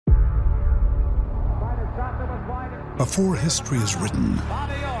Before history is written,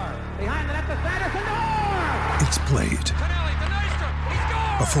 it's played.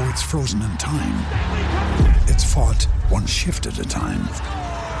 Before it's frozen in time, it's fought one shift at a time.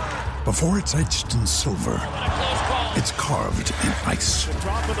 Before it's etched in silver, it's carved in ice.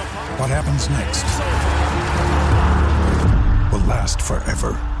 What happens next will last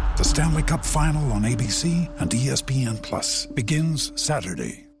forever. The Stanley Cup Final on ABC and ESPN Plus begins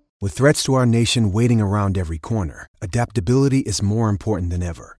Saturday. With threats to our nation waiting around every corner, adaptability is more important than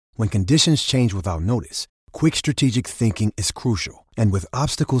ever. When conditions change without notice, quick strategic thinking is crucial. And with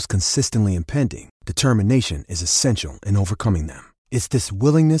obstacles consistently impending, determination is essential in overcoming them. It's this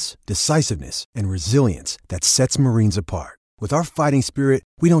willingness, decisiveness, and resilience that sets Marines apart. With our fighting spirit,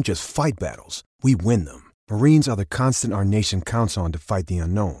 we don't just fight battles, we win them. Marines are the constant our nation counts on to fight the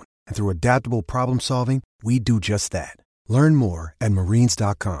unknown. And through adaptable problem solving, we do just that. Learn more at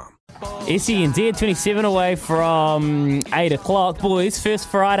marines.com. SENZ 27 away from 8 o'clock. Boys, first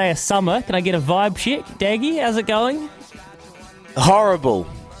Friday of summer. Can I get a vibe check? Daggy, how's it going? Horrible.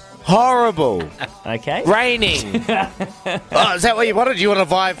 Okay. Raining. Is that what you wanted? You want a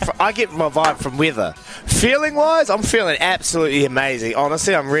vibe? I get my vibe from weather. Feeling-wise, I'm feeling absolutely amazing.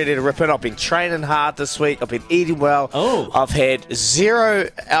 Honestly, I'm ready to rip it. I've been training hard this week. I've been eating well. Oh. I've had 0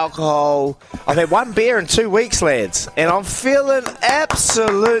 alcohol. I've had 1 beer in 2 weeks, lads. And I'm feeling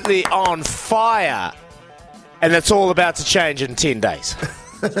absolutely on fire. And it's all about to change in 10 days.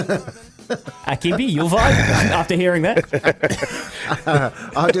 Kimby, your vibe after hearing that?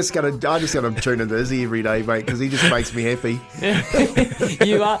 I just gotta tune into Izzy every day, mate, because he just makes me happy.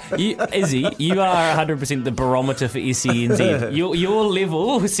 Izzy, you are 100% the barometer for SENZ. Your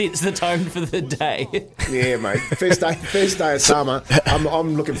level sets the tone for the day. Yeah, mate. First day of summer.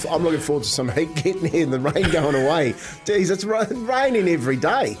 I'm looking forward to some heat getting here and the rain going away. Jeez, it's raining every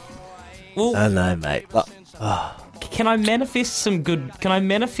day. Well, I know, mate. Can I manifest some good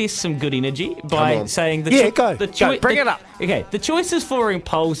energy by saying Bring it up. Okay, the Choices Flooring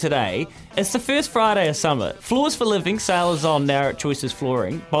poll today. It's the first Friday of summer. Floors for Living sale is on now at Choices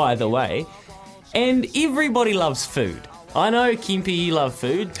Flooring, by the way. And everybody loves food. I know, Kempy, you love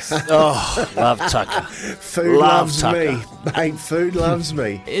food. Love Tucker. Food loves me, mate. Food loves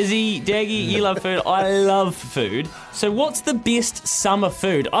me. Izzy, Daggy, you love food. I love food. So what's the best summer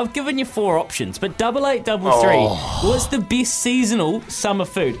food? I've given you 4 options, but 8833, what's the best seasonal summer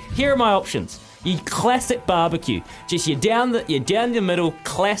food? Here are my options. Your classic barbecue. Just you're down the middle,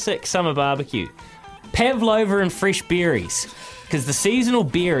 classic summer barbecue. Pavlova and fresh berries. Because the seasonal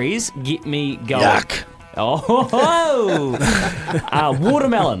berries get me going. Yuck.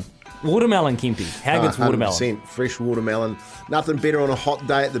 Watermelon, Kempy. How good's watermelon? 100% fresh watermelon. Nothing better on a hot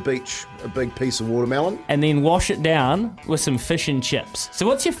day at the beach. A big piece of watermelon. And then wash it down with some fish and chips. So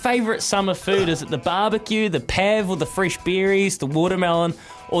what's your favourite summer food? Is it the barbecue, the pav, or the fresh berries, the watermelon,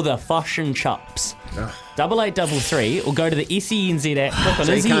 or the fish and chips? 8833, or go to the SENZ app. Click on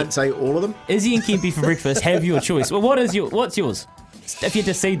So Izzy. you can't say all of them? Izzy and Kempy for breakfast. Have your choice. Well, what's yours? If you had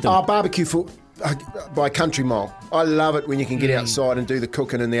to seed them. Barbecue by Country Mile. I love it when you can get outside and do the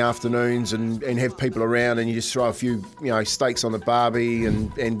cooking in the afternoons and have people around and you just throw a few steaks on the barbie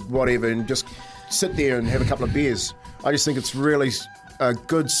and whatever and just sit there and have a couple of beers. I just think it's really a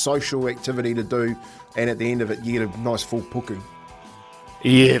good social activity to do, and at the end of it you get a nice full puking.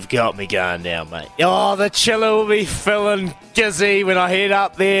 You've got me going now, mate. Oh, the chiller will be filling Gizzy when I head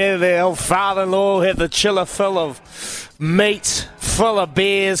up there. The old father-in-law will have the chiller full of meat, full of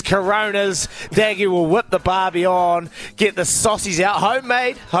beers, Coronas. Daggy will whip the barbie on, get the saucies out.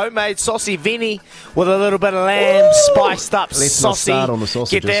 Homemade saucy Vinny with a little bit of lamb, spiced up saucy. Start on the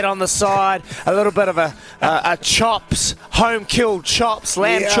sausages. Get that on the side. A little bit of a chops, home-killed chops,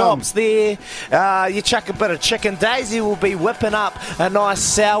 lamb chops there. You chuck a bit of chicken. Daisy will be whipping up a nice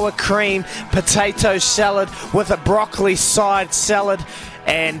sour cream potato salad with a broccoli side salad.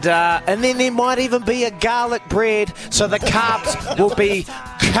 And then there might even be a garlic bread, so the carbs will be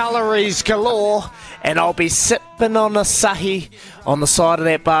calories galore, and I'll be sipping on a sahi on the side of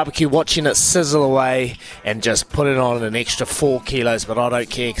that barbecue, watching it sizzle away, and just putting on an extra 4 kilos, but I don't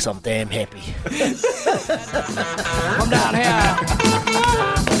care because I'm damn happy. I'm down here.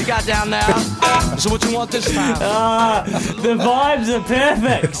 You got down there. So what you want this time? The vibes are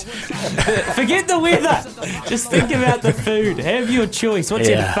perfect. Forget the weather. Just think about the food. Have your choice. What's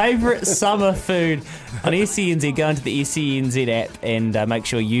your favourite summer food? On SENZ, go into the SENZ app and make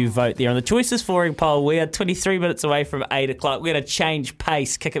sure you vote there. On the Choices Flooring poll, we are 23 minutes away from 8 o'clock. We're going to change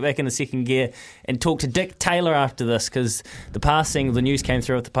pace, kick it back into second gear, and talk to Dick Taylor after this, because the news came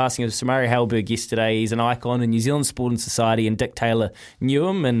through with the passing of Sir Murray Halberg yesterday. He's an icon in New Zealand sport and society, and Dick Taylor knew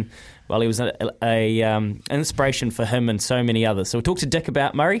him, and and well, he was an inspiration for him and so many others. So we'll talk to Dick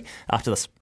about Murray after this.